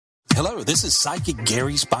Hello, this is Psychic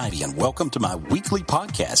Gary Spivey, and welcome to my weekly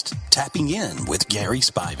podcast, Tapping In with Gary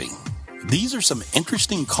Spivey. These are some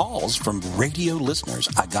interesting calls from radio listeners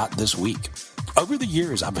I got this week. Over the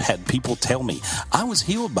years, I've had people tell me, I was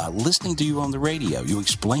healed by listening to you on the radio. You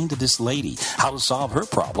explained to this lady how to solve her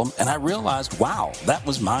problem, and I realized, wow, that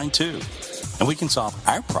was mine too. And we can solve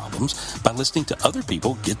our problems by listening to other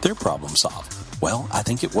people get their problem solved. Well, I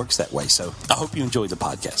think it works that way, so I hope you enjoyed the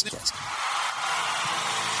podcast.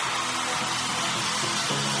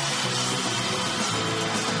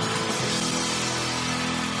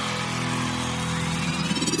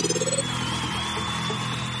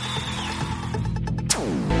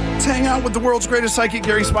 Hang out with the world's greatest psychic,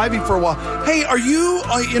 Gary Spivey, for a while. Hey, are you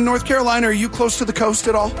in North Carolina? Are you close to the coast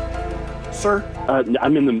at all, sir?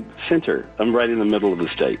 I'm in the center. I'm right in the middle of the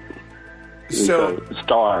state. So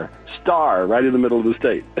star, right in the middle of the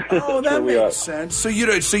state. Oh, that makes sense. So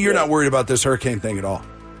you're not worried about this hurricane thing at all?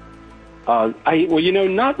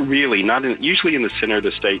 Not really. Usually in the center of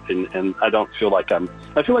the state, and I don't feel like I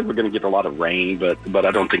feel like we're going to get a lot of rain, but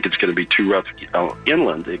I don't think it's going to be too rough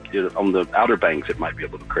inland. On the outer banks, it might be a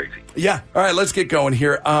little crazy. Yeah. All right, let's get going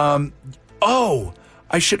here. I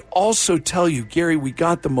should also tell you, Gary, we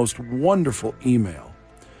got the most wonderful email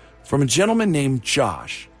from a gentleman named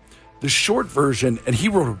Josh. The short version, and he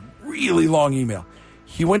wrote a really long email.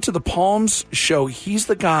 He went to the Palms show. He's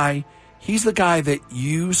the guy that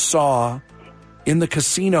you saw in the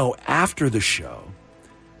casino after the show,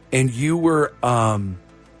 and you were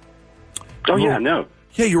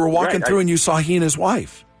you were walking through and you saw he and his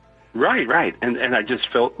wife. Right. And I just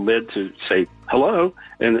felt led to say hello,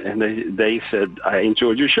 and they said, I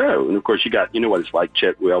enjoyed your show. And of course you know what it's like,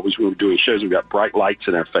 Chet. When we're doing shows, we've got bright lights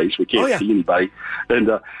in our face. We can't see anybody.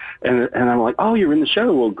 And I'm like, oh, you're in the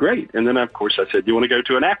show. Well, great. And then, of course, I said, do you want to go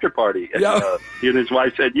to an after party? And he and his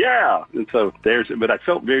wife said, yeah. And so but I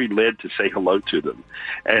felt very led to say hello to them.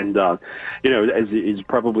 And, as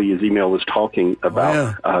probably his email was talking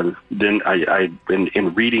about, then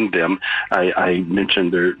in reading them, I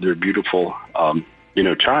mentioned their beautiful,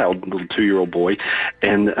 child, little 2-year-old boy,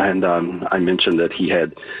 and I mentioned that he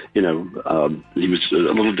had, he was a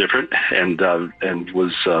little different, and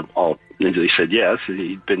was all. And they said yes,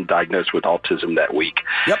 he'd been diagnosed with autism that week.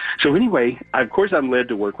 Yep. So anyway, I'm led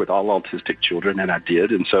to work with all autistic children, and I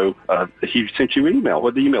did. And so he sent you an email.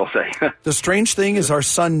 What did the email say? The strange thing is our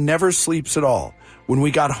son never sleeps at all. When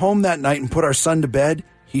we got home that night and put our son to bed,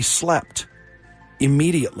 he slept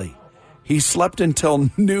immediately. He slept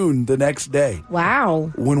until noon the next day.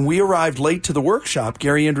 Wow. When we arrived late to the workshop,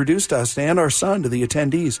 Gary introduced us and our son to the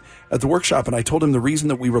attendees at the workshop, and I told him the reason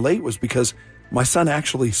that we were late was because my son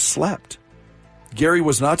actually slept. Gary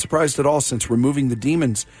was not surprised at all, since removing the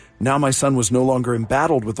demons, now my son was no longer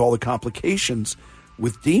embattled with all the complications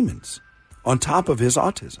with demons on top of his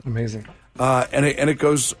autism. Amazing. And it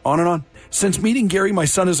goes on and on. Since meeting Gary, my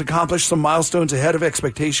son has accomplished some milestones ahead of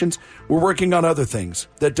expectations. We're working on other things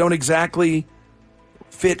that don't exactly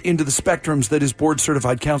fit into the spectrums that his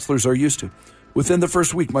board-certified counselors are used to. Within the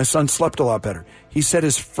first week, my son slept a lot better. He said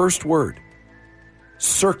his first word,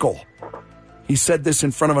 circle. He said this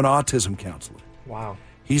in front of an autism counselor. Wow.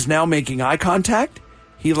 He's now making eye contact.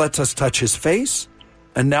 He lets us touch his face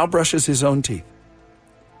and now brushes his own teeth.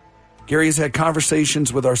 Gary has had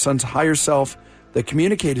conversations with our son's higher self that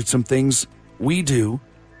communicated some things we do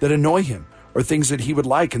that annoy him, or things that he would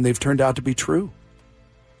like, and they've turned out to be true.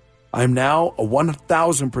 I'm now a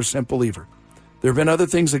 1,000% believer. There have been other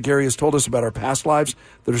things that Gary has told us about our past lives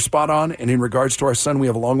that are spot on, and in regards to our son, we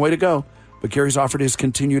have a long way to go, but Gary's offered his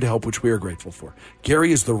continued help, which we are grateful for.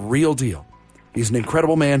 Gary is the real deal. He's an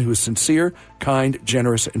incredible man who is sincere, kind,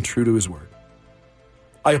 generous, and true to his word.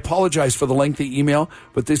 I apologize for the lengthy email,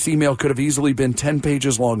 but this email could have easily been 10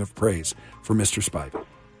 pages long of praise for Mr. Spivey.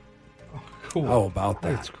 Oh, cool. How about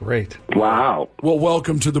that? That's great. Wow. Well,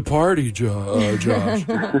 welcome to the party, Josh.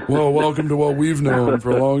 Well, welcome to what we've known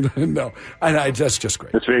for a long time. No, that's just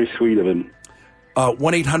great. That's very sweet of him.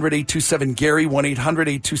 1-800-827-GARY,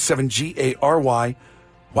 1-800-827-GARY.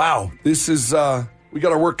 Wow, this is, we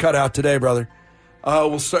got our work cut out today, brother.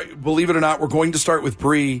 We'll start, believe it or not, we're going to start with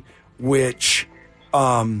Bree, which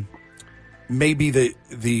may be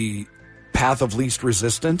the path of least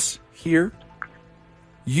resistance here.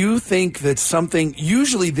 You think that something,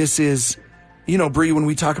 usually this is, Bree, when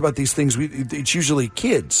we talk about these things, it's usually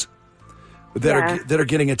kids that are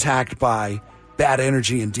getting attacked by bad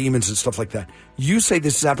energy and demons and stuff like that. You say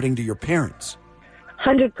this is happening to your parents.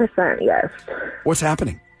 100%, yes. What's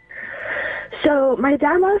happening? So my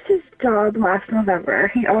dad lost his job last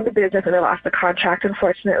November. He owned a business and they lost the contract,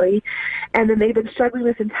 unfortunately. And then they've been struggling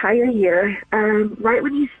this entire year. Right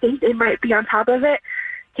when you think they might be on top of it,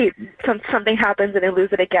 something happens and they lose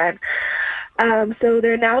it again. So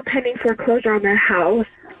they're now pending foreclosure on their house.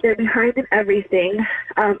 They're behind in everything.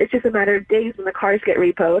 It's just a matter of days when the cars get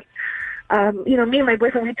repoed. Me and my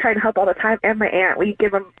boyfriend, we try to help all the time, and my aunt. We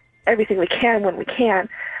give them everything we can when we can,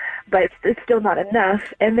 but it's still not enough.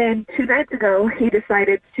 And then 2 nights ago, he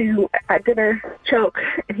decided to, at dinner, choke,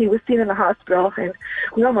 and he was seen in the hospital, and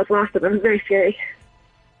we almost lost him. It was very scary.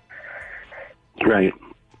 Right.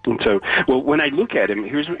 And so, well, when I look at him,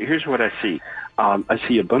 here's what I see. I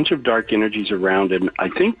see a bunch of dark energies around him. I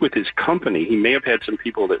think with his company, he may have had some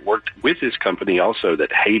people that worked with his company also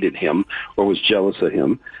that hated him or was jealous of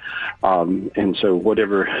him. And so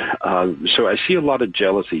whatever, so I see a lot of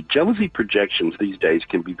jealousy. Jealousy projections these days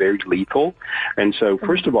can be very lethal. And so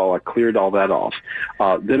first of all, I cleared all that off.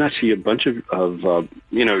 Then I see a bunch of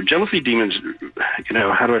jealousy demons,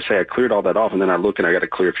 how do I say I cleared all that off? And then I look and I got to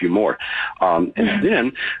clear a few more. And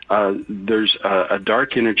then there's a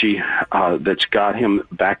dark energy that's got him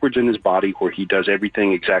backwards in his body where he does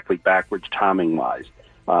everything exactly backwards timing-wise.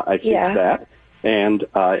 I think that. And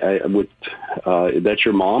I would, that's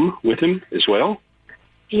your mom with him as well?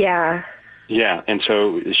 Yeah. Yeah, and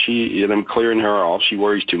so I'm clearing her off. She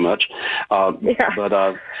worries too much, but they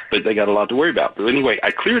got a lot to worry about. But anyway,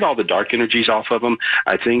 I cleared all the dark energies off of them.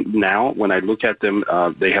 I think now when I look at them,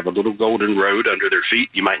 they have a little golden road under their feet.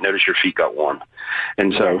 You might notice your feet got warm,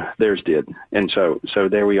 and so theirs did. And so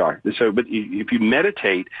there we are. So, but if you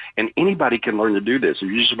meditate, and anybody can learn to do this, if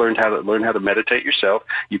you just learn how to meditate yourself,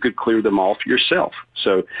 you could clear them off yourself.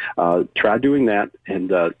 So try doing that,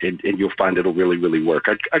 and you'll find it'll really, really work.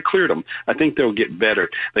 I cleared them. I think they'll get better.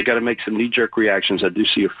 They got to make some knee-jerk reactions. I do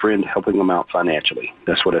see a friend helping them out financially.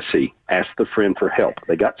 That's what I see. Ask the friend for help.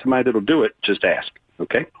 They got somebody that'll do it. Just ask.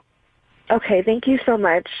 Okay? Okay. Thank you so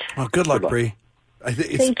much. Well, good luck, Bree.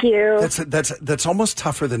 Thank you. That's almost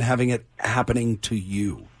tougher than having it happening to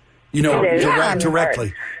you.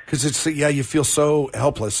 Directly. Because you feel so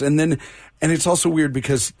helpless. And it's also weird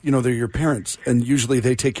because, they're your parents and usually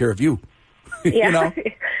they take care of you. Yeah.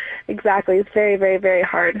 Exactly. It's very, very, very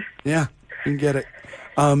hard. Yeah. You can get it.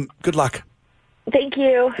 Good luck. Thank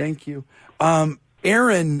you. Thank you.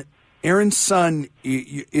 Aaron's son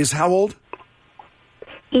is how old?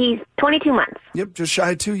 He's 22 months. Yep, just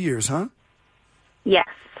shy of 2 years, huh? Yes.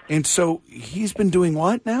 And so he's been doing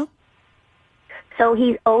what now? So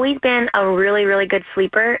he's always been a really, really good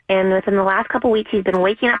sleeper, and within the last couple weeks he's been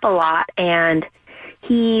waking up a lot, and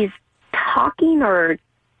he's talking or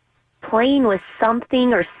playing with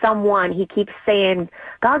something or someone. He keeps saying,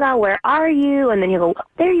 Gaga, where are you? And then he'll go,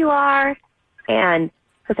 there you are. And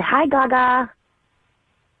he'll say, hi, Gaga,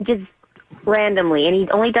 just randomly. And he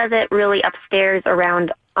only does it really upstairs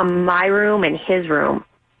around my room and his room.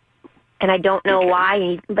 And I don't know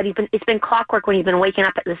why, but it's been clockwork when he's been waking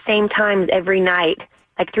up at the same times every night,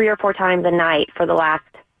 like 3 or 4 times a night for the last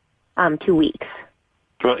 2 weeks.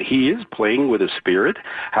 Well, he is playing with a spirit.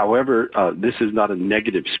 However, this is not a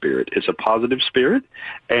negative spirit. It's a positive spirit.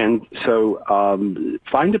 And so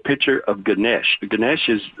find a picture of Ganesh. Ganesh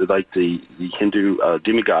is like the Hindu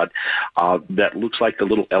demigod that looks like the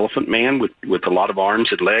little elephant man with a lot of arms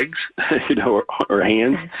and legs, or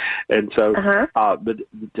hands. And so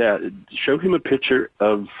show him a picture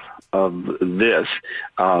of this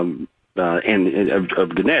and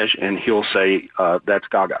of Ganesh, and he'll say, that's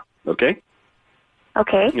Gaga. Okay?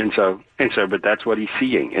 Okay. And so, but that's what he's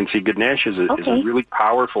seeing. And see, Ganesh is a really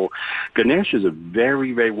powerful. Ganesh is a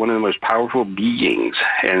very, very one of the most powerful beings.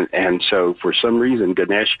 And so, for some reason,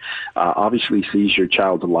 Ganesh obviously sees your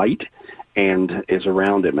child's light and is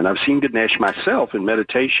around him. And I've seen Ganesh myself in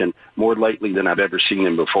meditation more lately than I've ever seen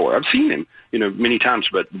him before. I've seen him, many times,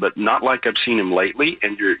 but not like I've seen him lately.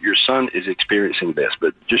 And your son is experiencing this.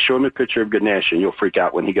 But just show him a picture of Ganesh, and you'll freak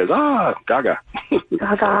out when he goes, Gaga.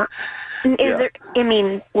 Gaga.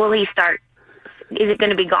 Will he start, is it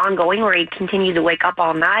going to be ongoing where he continues to wake up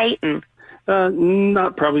all night? And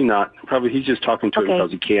Probably not. Probably he's just talking to him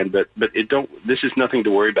because he can, but this is nothing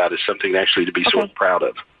to worry about. It's something actually to be sort of proud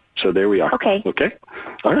of. So there we are. Okay.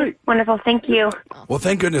 All right. Wonderful. Thank you. Well,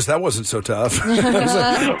 thank goodness that wasn't so tough.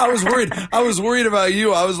 I was worried. I was worried about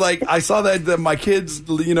you. I was like, I saw that my kid's,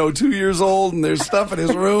 2 years old, and there's stuff in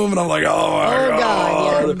his room, and I'm like, oh my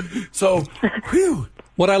God. Yeah. So, whew.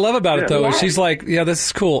 What I love about it, though, is she's like, yeah, this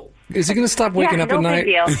is cool. Is he going to stop waking up at night?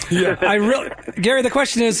 Yeah. Gary, the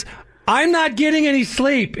question is, I'm not getting any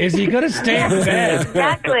sleep. Is he going to stay in bed?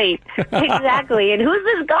 Exactly. And who's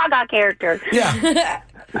this Gaga character? Yeah.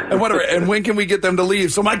 And whatever. And when can we get them to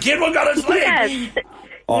leave so my kid will go to sleep? Yes.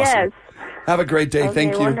 Awesome. Yes. Have a great day. Okay,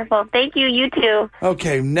 Thank you. Wonderful. Thank you. You too.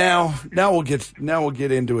 Okay. Now we'll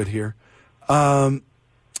get into it here.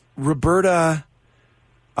 Roberta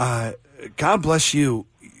God bless you.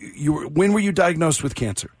 When were you diagnosed with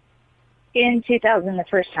cancer? In 2000, the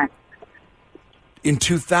first time. In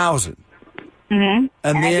 2000? Mm-hmm.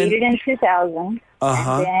 And then I beat it in 2000.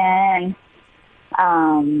 Uh-huh. And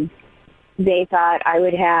then they thought I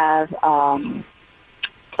would have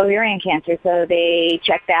ovarian cancer, so they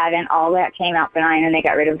checked that, and all that came out benign, and they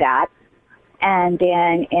got rid of that. And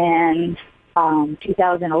then in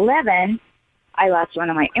 2011, I lost one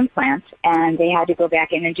of my implants, and they had to go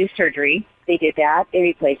back in and do surgery. They did that. They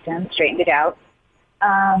replaced them, straightened it out.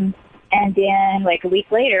 And then, like a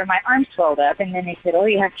week later, my arm swelled up, and then they said, oh,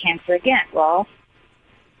 you have cancer again. Well,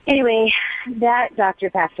 anyway, that doctor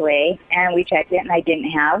passed away, and we checked it, and I didn't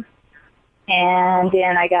have. And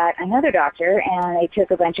then I got another doctor, and they took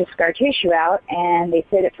a bunch of scar tissue out, and they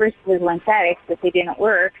said at first it was lymphatics, but they didn't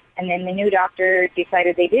work. And then the new doctor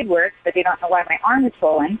decided they did work, but they don't know why my arm is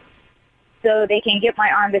swollen. So they can get my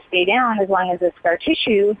arm to stay down as long as the scar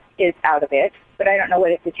tissue is out of it, but I don't know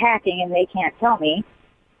what it's attacking, and they can't tell me.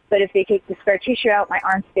 But if they take the scar tissue out, my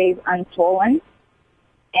arm stays unswollen,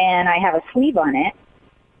 and I have a sleeve on it.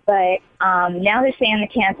 But now they're saying the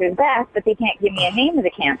cancer is back, but they can't give me a name of the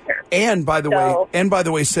cancer. And by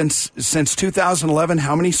the way, since 2011,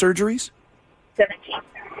 how many surgeries? 17.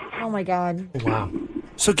 Oh my God! Wow.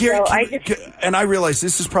 So Gary, and I realize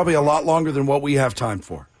this is probably a lot longer than what we have time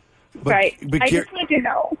for. But, right. But I just need to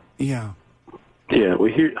know. Yeah. Yeah.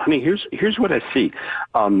 Well, here's what I see.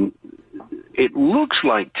 It looks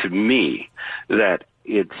like to me that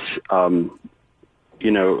it's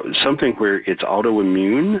something where it's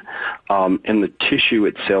autoimmune, and the tissue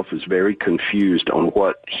itself is very confused on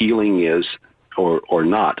what healing is or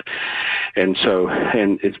not. And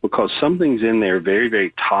it's because something's in there very,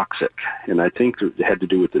 very toxic. And I think it had to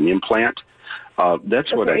do with an implant.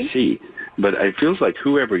 That's what I see. But it feels like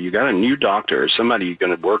whoever, you got a new doctor or somebody you're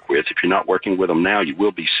going to work with. If you're not working with them now, you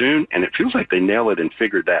will be soon. And it feels like they nail it and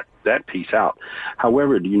figured that piece out.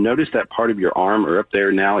 However, do you notice that part of your arm or up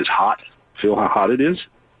there now is hot? Feel how hot it is?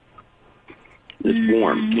 It's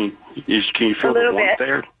warm. Can you feel the warmth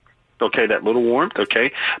there? Okay, that little warmth,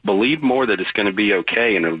 okay. Believe more that it's going to be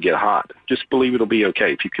okay and it'll get hot. Just believe it'll be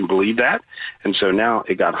okay. If you can believe that. And so now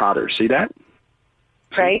it got hotter. See that?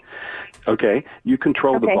 Right. Okay. You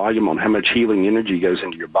control the volume on how much healing energy goes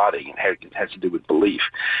into your body. It has to do with belief.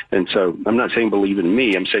 And so I'm not saying believe in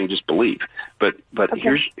me. I'm saying just believe. But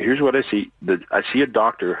here's what I see. I see a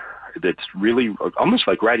doctor that's really almost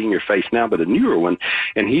like right in your face now, but a newer one,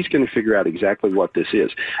 and he's going to figure out exactly what this is.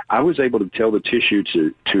 I was able to tell the tissue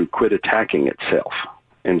to quit attacking itself.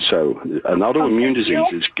 And so an autoimmune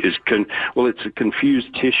disease it's a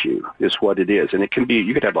confused tissue is what it is. And it can be,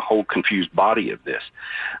 you could have a whole confused body of this.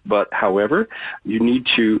 But however, you need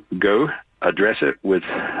to go address it with,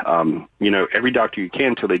 every doctor you can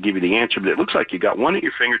until they give you the answer. But it looks like you got one at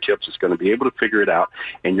your fingertips that's going to be able to figure it out,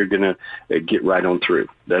 and you're going to get right on through.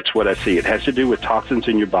 That's what I see. It has to do with toxins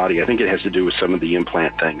in your body. I think it has to do with some of the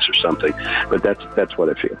implant things or something. But that's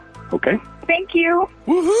what I feel. Okay? Thank you.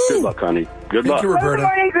 Woohoo! Good luck, honey. Good luck. Thank you, Roberta. Good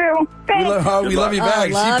morning, Drew. We love you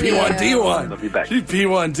back. Love She's P1D1. Love you back. She's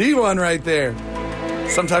P1D1 right there.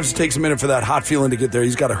 Sometimes it takes a minute for that hot feeling to get there.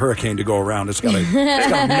 He's got a hurricane to go around. It's got to make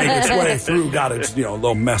its way through. Got it, a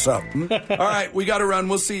little mess up. All right, we got to run.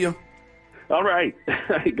 We'll see you. All right.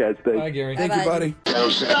 Hey, guys. Thanks. Bye, Gary. Thank you, buddy.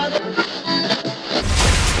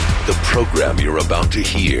 The program you're about to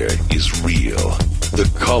hear is real. The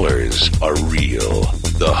callers are real.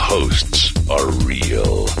 The hosts are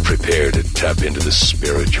real. Prepare to tap into the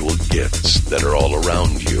spiritual gifts that are all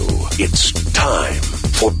around you. It's time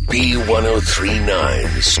for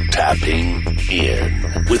B1039's Tapping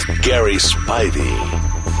In with Gary Spivey.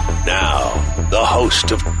 Now, the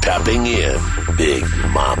host of Tapping In, Big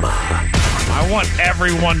Mama. I want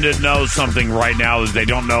everyone to know something right now that they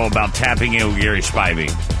don't know about Tapping In with Gary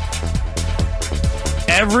Spivey.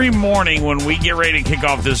 Every morning when we get ready to kick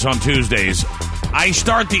off this on Tuesdays, I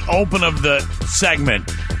start the open of the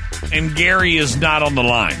segment, and Gary is not on the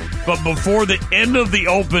line. But before the end of the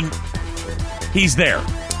open, he's there.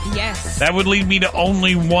 Yes. That would lead me to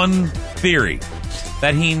only one theory,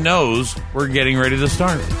 that he knows we're getting ready to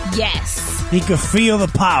start. Yes. He could feel the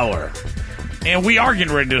power. And we are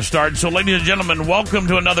getting ready to start. So, ladies and gentlemen, welcome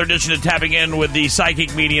to another edition of Tapping In with the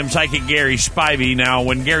psychic medium, Psychic Gary Spivey. Now,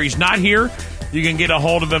 when Gary's not here, you can get a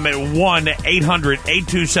hold of him at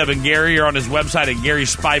 1-800-827-GARY or on his website at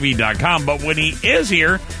GarySpivey.com. But when he is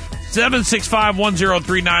here,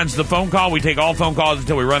 765-1039 is the phone call. We take all phone calls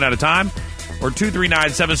until we run out of time. Or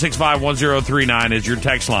 239-765-1039 is your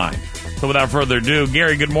text line. So without further ado,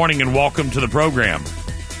 Gary, good morning and welcome to the program.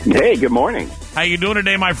 Hey, good morning. How you doing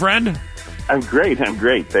today, my friend? I'm great.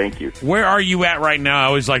 Thank you. Where are you at right now? I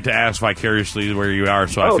always like to ask vicariously where you are,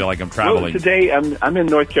 so I feel like I'm traveling. Well, today I'm in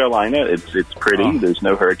North Carolina. It's pretty. Oh. There's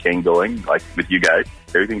no hurricane going like with you guys.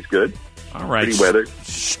 Everything's good. All right. Pretty weather.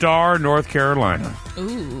 Star, North Carolina.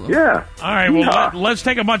 Ooh. Yeah. All right. Well, let's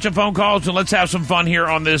take a bunch of phone calls and let's have some fun here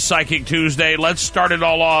on this Psychic Tuesday. Let's start it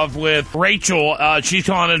all off with Rachel. She's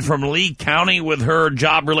calling in from Lee County with her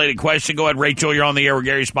job-related question. Go ahead, Rachel. You're on the air with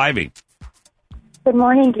Gary Spivey. Good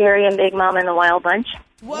morning, Gary and Big Mom and the Wild Bunch.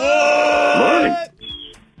 Morning.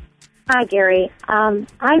 Hi, Gary.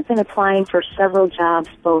 I've been applying for several jobs,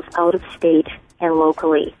 both out of state and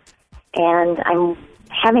locally, and I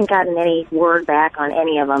haven't gotten any word back on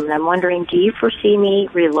any of them. And I'm wondering, do you foresee me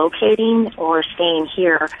relocating or staying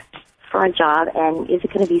here for a job, and is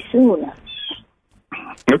it going to be soon?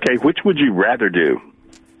 Okay, which would you rather do?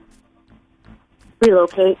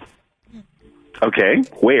 Relocate. Okay,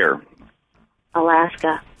 where?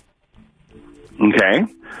 Alaska. Okay.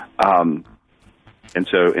 And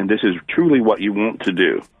this is truly what you want to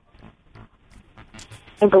do.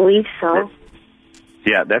 I believe so.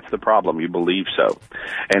 Yeah, that's the problem. You believe so.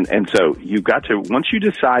 And so you've got to, once you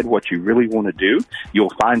decide what you really want to do,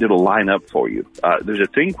 you'll find it'll line up for you. There's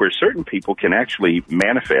a thing where certain people can actually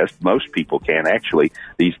manifest. Most people can actually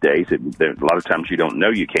these days. A lot of times you don't know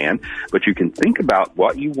you can, but you can think about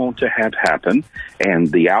what you want to have happen,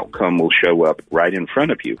 and the outcome will show up right in front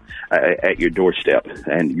of you at your doorstep.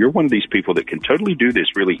 And you're one of these people that can totally do this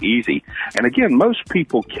really easy. And again, most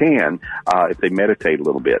people can if they meditate a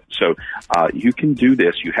little bit. So you can do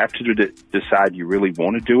this. You have to decide you really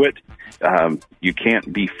want to do it. You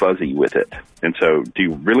can't be fuzzy with it. And so, do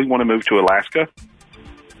you really want to move to Alaska?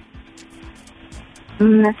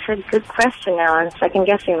 That's a good question now. I'm second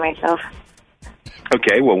guessing myself.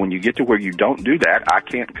 Okay, well, when you get to where you don't do that, I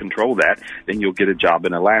can't control that, then you'll get a job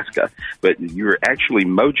in Alaska. But you're actually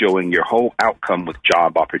mojoing your whole outcome with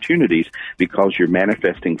job opportunities because you're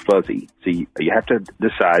manifesting fuzzy. So you have to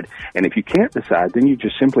decide, and if you can't decide, then you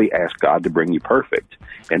just simply ask God to bring you perfect,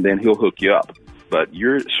 and then He'll hook you up. But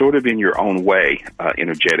you're sort of in your own way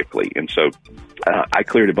energetically, and so I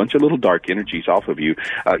cleared a bunch of little dark energies off of you.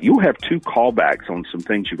 You'll have 2 callbacks on some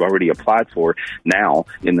things you've already applied for now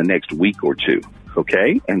in the next week or 2.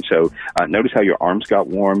 Okay? And so notice how your arms got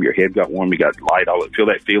warm, your head got warm, you got light. Feel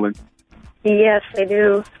that feeling? Yes, I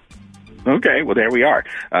do. Okay, well, there we are.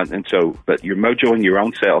 And so, but you're mojoing your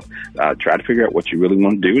own self. Try to figure out what you really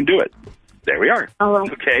want to do and do it. There we are. All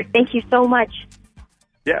right. Okay. Thank you so much.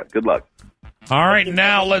 Yeah, good luck. All right,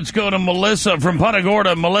 now let's go to Melissa from Punta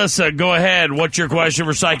Gorda. Melissa, go ahead. What's your question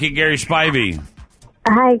for Psychic Gary Spivey?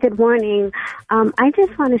 Hi, good morning. I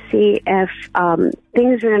just want to see if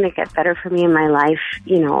things are going to get better for me in my life,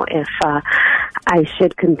 if I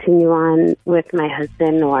should continue on with my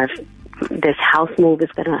husband or if this house move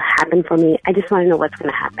is going to happen for me. I just want to know what's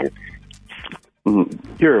going to happen.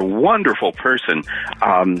 You're a wonderful person.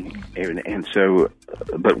 And so,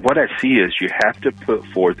 but what I see is you have to put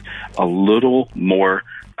forth a little more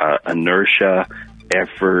inertia,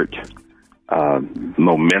 effort,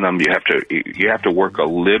 momentum. You have to work a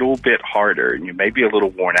little bit harder, and you may be a little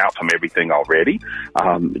worn out from everything already.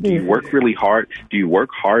 Do you work really hard? Do you work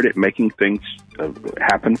hard at making things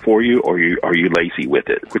happen for you, or are you lazy with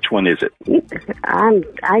it? Which one is it?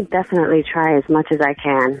 I definitely try as much as I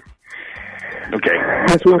can. Okay,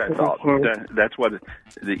 that's what I thought. That's what.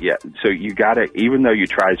 Yeah. So you got to, even though you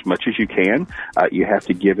try as much as you can, you have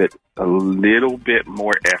to give it a little bit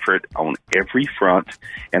more effort on every front.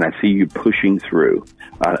 And I see you pushing through.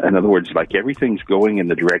 In other words, like everything's going in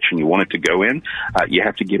the direction you want it to go in. You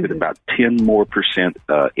have to give it about 10% more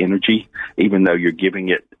energy, even though you're giving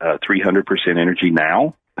it 300% energy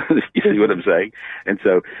now. You see what I'm saying? And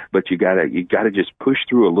so, but you gotta just push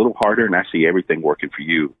through a little harder. And I see everything working for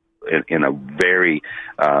you in a very,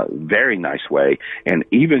 very nice way. And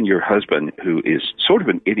even your husband, who is sort of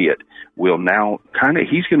an idiot, will now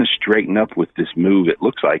he's going to straighten up with this move, it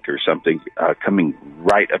looks like, or something, coming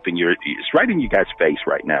right up it's right in you guys' face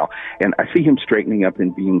right now. And I see him straightening up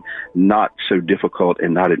and being not so difficult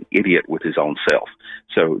and not an idiot with his own self.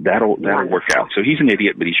 So that'll work out. So he's an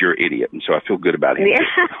idiot, but he's your idiot. And so I feel good about him. Yeah.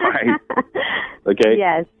 All right. Okay.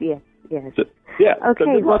 Yes. So, yeah.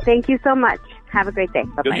 Okay. Well, thank you so much. Have a great day.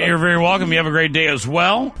 Bye-bye. You're very welcome. You have a great day as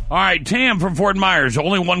well. All right, Tam from Fort Myers.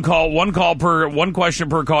 Only one question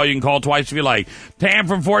per call. You can call twice if you like. Tam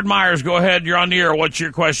from Fort Myers, go ahead. You're on the air. What's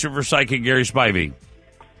your question for Psychic Gary Spivey?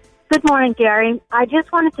 Good morning, Gary. I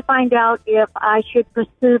just wanted to find out if I should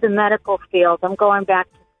pursue the medical field. I'm going back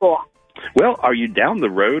to school. Well, are you down the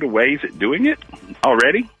road a ways at doing it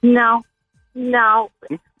already? No,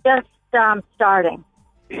 just starting.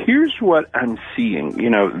 here's what I'm seeing.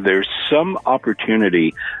 There's some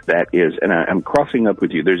opportunity that is, and I'm crossing up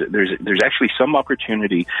with you. There's actually some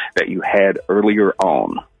opportunity that you had earlier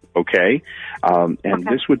on. Okay.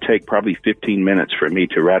 This would take probably 15 minutes for me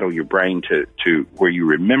to rattle your brain to where you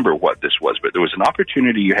remember what this was. But there was an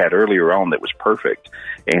opportunity you had earlier on that was perfect.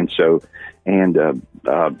 And so,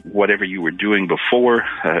 whatever you were doing before,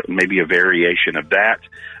 maybe a variation of that,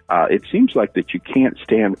 it seems like that you can't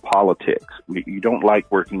stand politics. You don't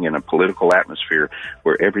like working in a political atmosphere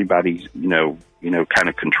where everybody's, kind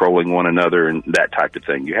of controlling one another and that type of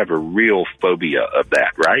thing. You have a real phobia of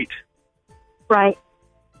that, right? Right.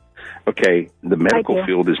 Okay, the medical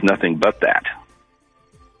field is nothing but that.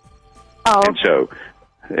 Oh. And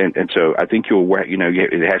so I think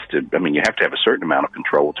it has to, you have to have a certain amount of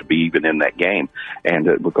control to be even in that game.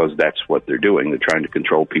 And because that's what they're doing. They're trying to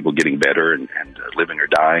control people getting better and living or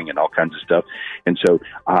dying and all kinds of stuff. And so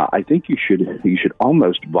I think you should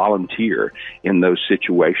almost volunteer in those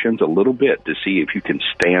situations a little bit to see if you can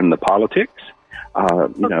stand the politics.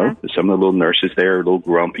 Some of the little nurses there are a little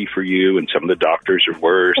grumpy for you, and some of the doctors are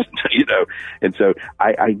worse, And so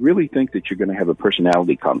I really think that you're going to have a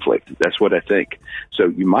personality conflict. That's what I think. So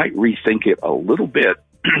you might rethink it a little bit,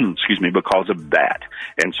 excuse me, because of that.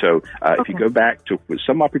 And so if you go back to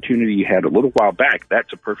some opportunity you had a little while back,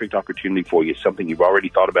 that's a perfect opportunity for you, something you've already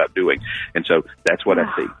thought about doing. And so that's what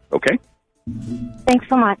I see. Okay? Thanks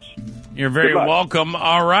so much. You're very welcome.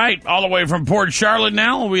 All right. All the way from Port Charlotte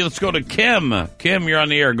now, let's go to Kim. Kim, you're on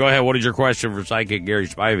the air. Go ahead. What is your question for Psychic Gary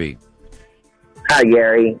Spivey? Hi,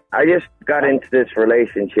 Gary. I just got into this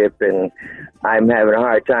relationship, and I'm having a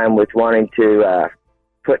hard time with wanting to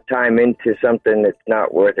put time into something that's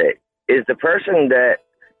not worth it. Is the person that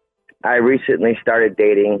I recently started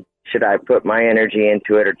dating, should I put my energy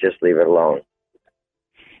into it or just leave it alone?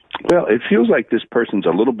 Well, it feels like this person's a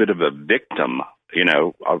little bit of a victim.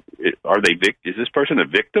 Are they is this person a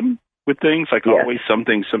victim with things? Like always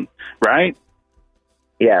right?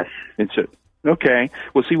 Yes. Okay.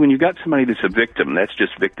 Well, see, when you've got somebody that's a victim, that's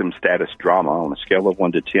just victim status drama. On a scale of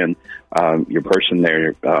 1 to 10, your person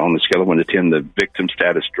there, on the scale of 1 to 10, the victim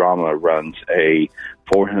status drama runs a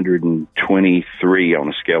 423 on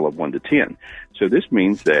a scale of 1 to 10. So this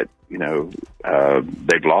means that,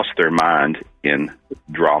 they've lost their mind in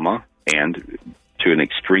drama and to an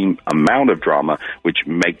extreme amount of drama, which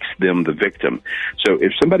makes them the victim. So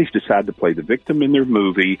if somebody's decided to play the victim in their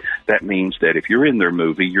movie, that means that if you're in their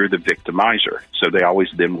movie, you're the victimizer. So they always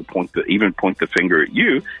then will point the finger at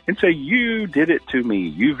you and say, you did it to me,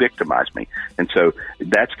 you victimized me. And so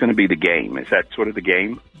that's going to be the game. Is that sort of the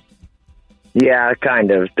game? Yeah,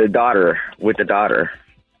 kind of. With the daughter.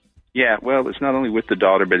 Yeah, well, it's not only with the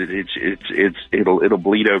daughter, but it'll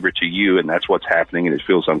bleed over to you, and that's what's happening, and it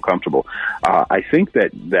feels uncomfortable. I think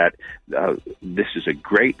that this is a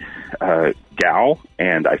great gal,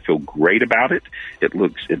 and I feel great about it. It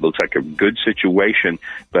looks like a good situation,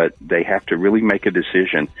 but they have to really make a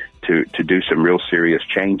decision to do some real serious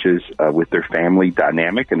changes with their family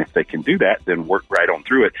dynamic, and if they can do that, then work right on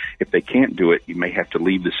through it. If they can't do it, you may have to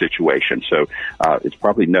leave the situation. So it's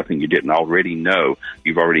probably nothing you didn't already know.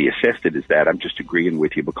 You've already assessed it as that. I'm just agreeing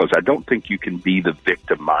with you because I don't think you can be the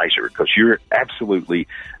victimizer because you're absolutely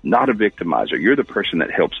not a victimizer. You're the person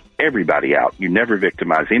that helps everybody out. You never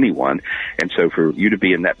victimize anyone, and so for you to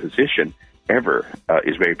be in that position ever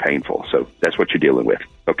is very painful. So that's what you're dealing with.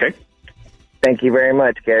 Okay? Thank you very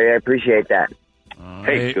much, Gary. I appreciate that.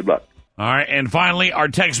 Hey, good luck. All right, and finally, our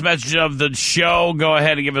text message of the show. Go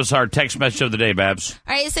ahead and give us our text message of the day, Babs.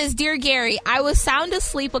 All right, it says, Dear Gary, I was sound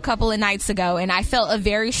asleep a couple of nights ago, and I felt a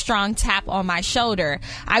very strong tap on my shoulder.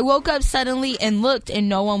 I woke up suddenly and looked, and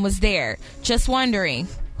no one was there. Just wondering,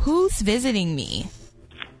 who's visiting me?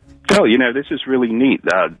 Oh, this is really neat.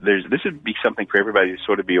 This would be something for everybody to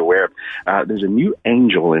sort of be aware of. There's a new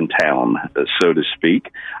angel in town, so to speak,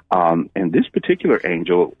 and this particular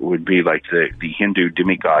angel would be like the Hindu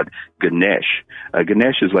demigod Ganesh.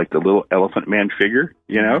 Ganesh is like the little elephant man figure,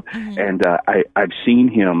 mm-hmm. And I've seen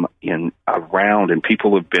him around, and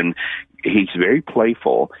people have been. He's very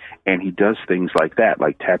playful, and he does things like that,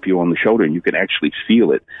 like tap you on the shoulder, and you can actually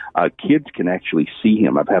feel it. Kids can actually see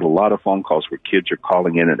him. I've had a lot of phone calls where kids are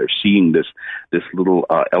calling in and they're seeing this little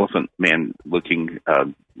elephant man-looking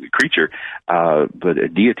creature, but a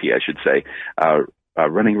deity, I should say,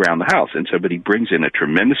 running around the house. And so, but he brings in a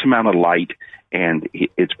tremendous amount of light, and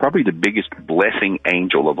it's probably the biggest blessing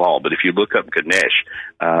angel of all. But if you look up Ganesh,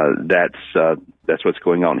 that's what's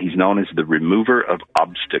going on. He's known as the remover of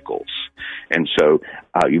obstacles. And so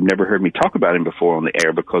you've never heard me talk about him before on the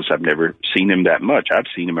air because I've never seen him that much. I've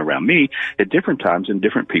seen him around me at different times and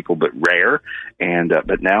different people, but rare. And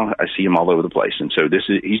but now I see him all over the place. And so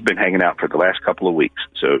he's been hanging out for the last couple of weeks.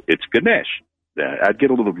 So it's Ganesh. I'd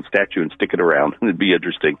get a little statue and stick it around. It'd be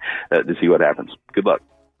interesting to see what happens. Good luck.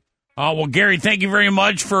 Well, Gary, thank you very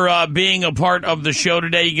much for being a part of the show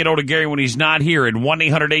today. You get hold of Gary when he's not here at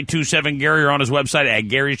 1-800-827-GARY or on his website at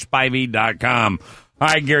GarySpivey.com. All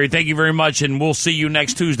right, Gary, thank you very much, and we'll see you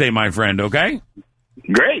next Tuesday, my friend, okay?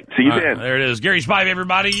 Great. See you then. There it is. Gary Spivey,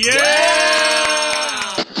 everybody. Yeah!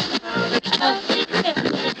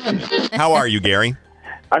 How are you, Gary?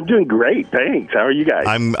 I'm doing great, thanks. How are you guys?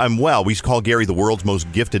 I'm well. We call Gary the world's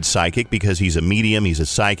most gifted psychic because he's a medium, he's a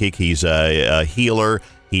psychic, he's a healer.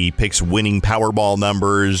 He picks winning Powerball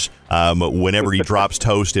numbers. Whenever he drops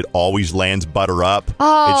toast, it always lands butter up.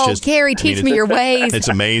 Oh, it's just, Gary, teach me your ways. It's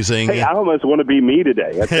amazing. Hey, I almost want to be me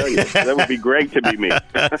today. I tell you, that would be great to be me. All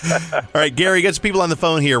right, Gary, get some people on the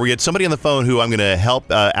phone here. We got somebody on the phone who I'm going to help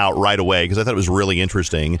out right away because I thought it was really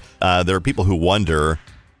interesting. There are people who wonder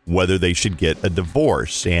whether they should get a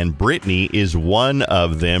divorce, and Brittany is one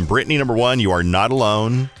of them. Brittany, number one, you are not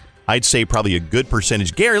alone. I'd say probably a good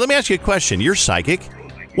percentage. Gary, let me ask you a question. You're psychic.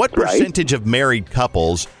 What percentage of married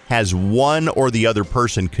couples has one or the other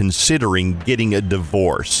person considering getting a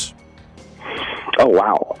divorce? Oh,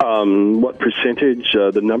 wow. What percentage?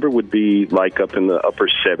 The number would be like up in the upper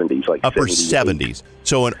 70s. Like upper 70s.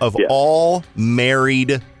 So of all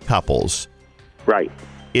married couples, right,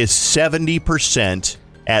 is 70%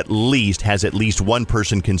 at least has at least one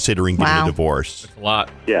person considering getting a divorce. That's a lot.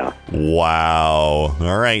 Yeah. Wow.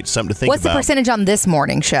 All right. Something to think What's about. What's the percentage on this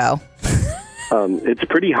morning show? It's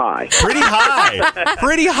pretty high. Pretty high.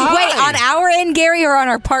 Pretty high. Wait, on our end, Gary, or on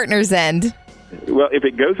our partner's end? Well, if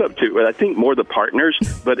it goes up to, I think more the partners,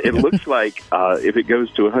 but it looks like if it goes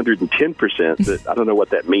to 110%, that I don't know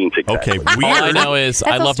what that means exactly. Okay, weird. All I know is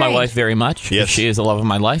That's I so love my strange. wife very much. Yes. She is the love of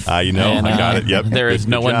my life. You know, and, I got it. Yep. There is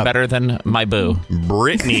Good no one job. better than my boo.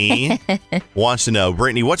 Brittany wants to know,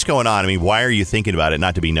 Brittany, what's going on? I mean, why are you thinking about it?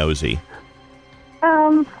 Not to be nosy.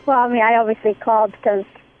 Well, I mean, I obviously called because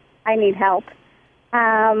I need help.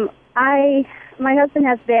 My husband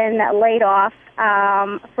has been laid off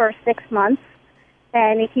for 6 months,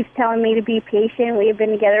 and he keeps telling me to be patient. We've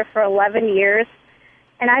been together for 11 years,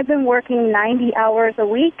 and I've been working 90 hours a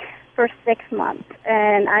week for 6 months,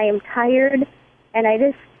 and I am tired, and I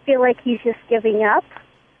just feel like he's just giving up,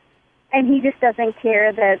 and he just doesn't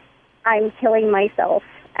care that I'm killing myself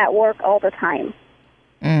at work all the time.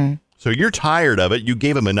 So you're tired of it. You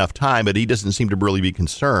gave him enough time, but he doesn't seem to really be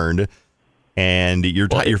concerned, and you're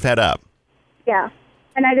fed up. Yeah.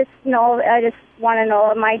 And I just want to know,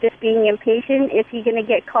 am I just being impatient? Is he going to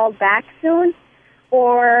get called back soon?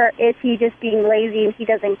 Or is he just being lazy and he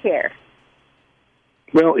doesn't care?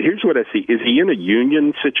 Well, here's what I see. Is he in a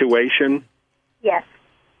union situation? Yes.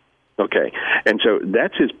 Okay. And so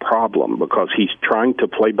that's his problem because he's trying to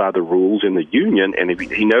play by the rules in the union, and if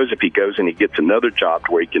he knows if he goes and he gets another job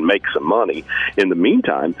where he can make some money in the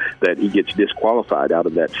meantime, that he gets disqualified out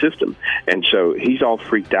of that system. And so he's all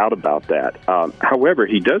freaked out about that. However,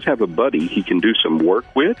 he does have a buddy he can do some work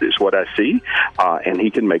with, is what I see, and he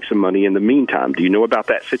can make some money in the meantime. Do you know about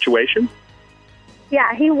that situation?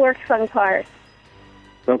 Yeah, he works on cars.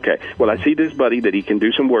 Okay. Well, I see this buddy that he can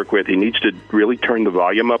do some work with. He needs to really turn the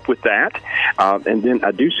volume up with that. And then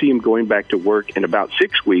I do see him going back to work in about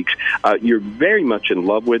 6 weeks. You're very much in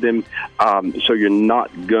love with him, so you're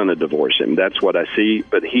not going to divorce him. That's what I see.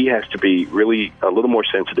 But he has to be really a little more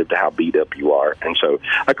sensitive to how beat up you are. And so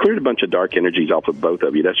I cleared a bunch of dark energies off of both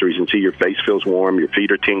of you. That's the reason. See, your face feels warm. Your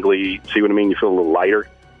feet are tingly. See what I mean? You feel a little lighter.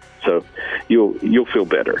 So you'll feel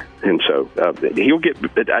better, and so he'll get.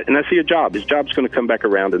 And I see a job. His job's going to come back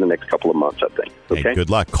around in the next couple of months, I think. Okay. Hey,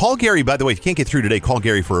 good luck. Call Gary. By the way, if you can't get through today, call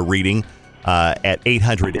Gary for a reading at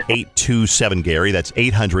 800-827-GARY. That's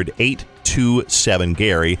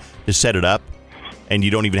 800-827-GARY to set it up. And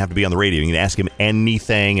you don't even have to be on the radio. You can ask him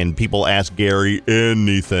anything, and people ask Gary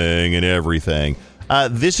anything and everything.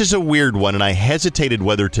 This is a weird one, and I hesitated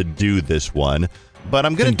whether to do this one. But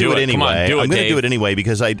I'm going to do it anyway. Come on, I'm going to do it anyway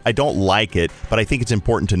because I don't like it, but I think it's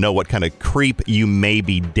important to know what kind of creep you may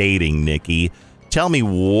be dating, Nikki. Tell me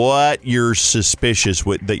what you're suspicious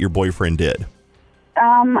that your boyfriend did.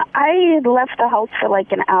 I left the house for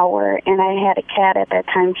like an hour, and I had a cat at that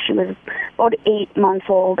time. She was about 8 months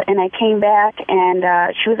old, and I came back, and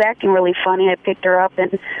she was acting really funny. I picked her up,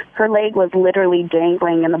 and her leg was literally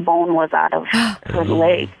dangling, and the bone was out of her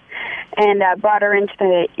leg. And I brought her into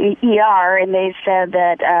the ER, and they said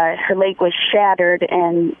that her leg was shattered,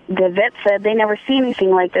 and the vet said they never see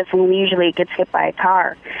anything like this, and usually it gets hit by a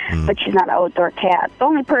car. But she's not an outdoor cat. The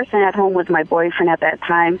only person at home was my boyfriend at that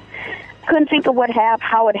time. Couldn't think of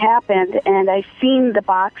how it happened, and I seen the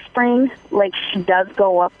box spring, like she does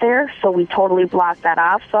go up there, so we totally blocked that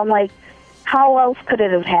off. So I'm like, how else could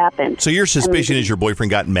it have happened? So your suspicion is your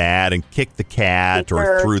boyfriend got mad and kicked the cat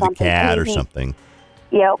or threw the cat or something.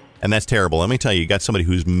 Yep. And that's terrible. Let me tell you, you got somebody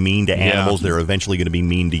who's mean to animals, they're eventually going to be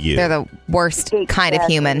mean to you. They're the worst kind of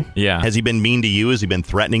human. Yeah. Has he been mean to you? Has he been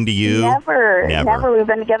threatening to you? Never. We've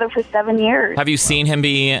been together for 7 years. Have you seen him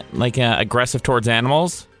be like aggressive towards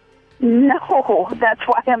animals? No, that's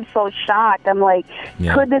why I'm so shocked. I'm like,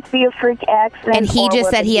 could this be a freak accident? And he just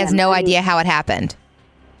said he has no idea how it happened.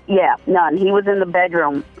 Yeah, none. He was in the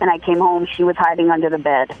bedroom, and I came home. She was hiding under the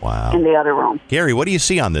bed in the other room. Gary, what do you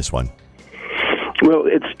see on this one? Well,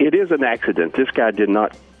 it is an accident. This guy did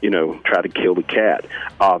not, try to kill the cat.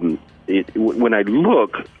 When I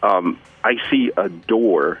look, I see a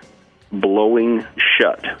door blowing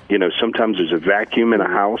shut. Sometimes there's a vacuum in a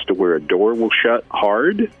house to where a door will shut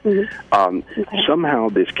hard. Somehow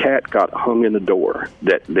this cat got hung in a door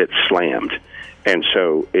that slammed. And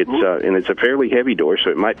so it's a fairly heavy door,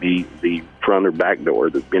 so it might be the front or back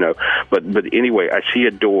door, but anyway, I see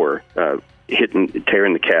a door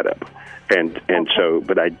tearing the cat up.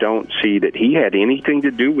 But I don't see that he had anything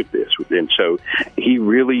to do with this. And so he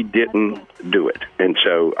really didn't do it. And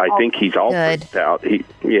so I think he's all freaked out. He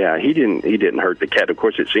didn't hurt the cat. Of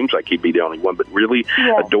course, it seems like he'd be the only one, but really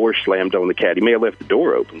a door slammed on the cat. He may have left the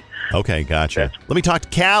door open. Okay, gotcha. Let me talk to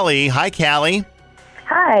Callie. Hi, Callie.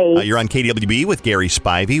 Hi. You're on KWB with Gary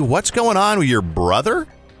Spivey. What's going on with your brother?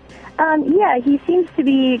 He seems to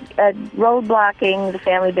be roadblocking the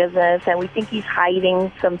family business, and we think he's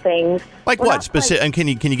hiding some things. Like what? Specific? And can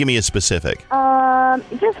you give me a specific?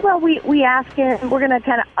 We asked him. We're going to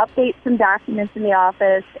kind of update some documents in the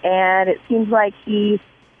office, and it seems like he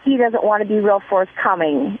doesn't want to be real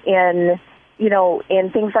forthcoming in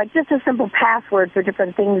things like just a simple password for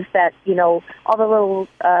different things that all the little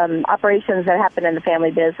operations that happen in the family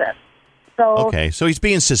business. So he's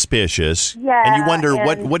being suspicious. Yeah. And you wonder,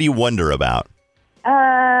 what do you wonder about?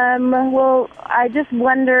 Well, I just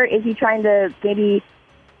wonder, is he trying to maybe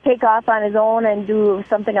take off on his own and do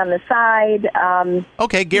something on the side?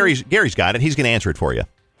 Okay, Gary's got it. He's going to answer it for you.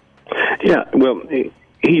 Yeah, well,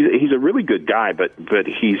 he's a really good guy, but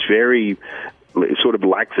he's very sort of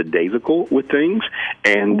lackadaisical with things,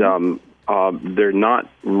 and they're not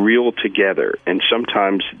real together. And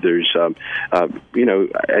sometimes there's, I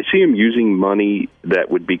see him using money that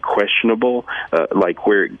would be questionable, like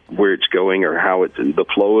where it's going or how it's the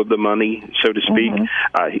flow of the money, so to speak.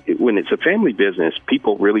 When it's a family business,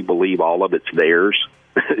 people really believe all of it's theirs.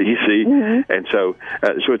 You see, and so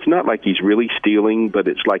it's not like he's really stealing, but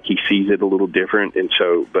it's like he sees it a little different. And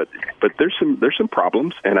so, but there's some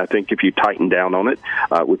problems, and I think if you tighten down on it,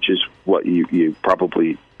 which is what you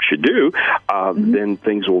probably should do, then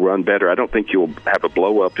things will run better. I don't think you'll have a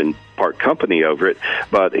blow up and part company over it,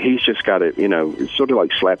 but he's just got to, sort of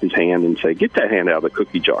like slap his hand and say, get that hand out of the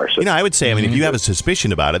cookie jar. So, I would say, if you have a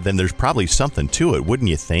suspicion about it, then there's probably something to it, wouldn't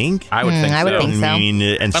you think? I would think so. I would think so. And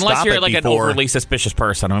unless you're like before... an overly suspicious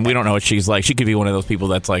person. We don't know what she's like. She could be one of those people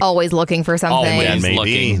that's like always looking for something. Always maybe,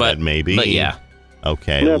 looking, but maybe. But yeah.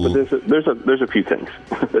 Okay. Yeah, but there's a few things.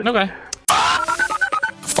 Okay.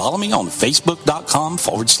 Follow me on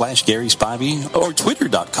Facebook.com/Gary Spivey or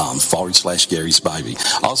Twitter.com/Gary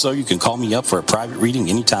Spivey. Also, you can call me up for a private reading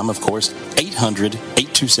anytime, of course,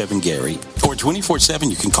 800-827-GARY. Or 24/7,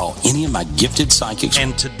 you can call any of my gifted psychics.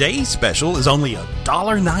 And today's special is only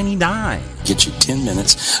 $1.99. Get you 10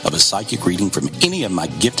 minutes of a psychic reading from any of my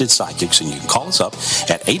gifted psychics, and you can call us up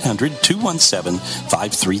at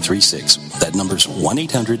 800-217-5336. That number's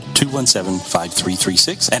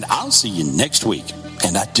 1-800-217-5336, and I'll see you next week.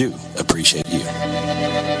 And I do appreciate you.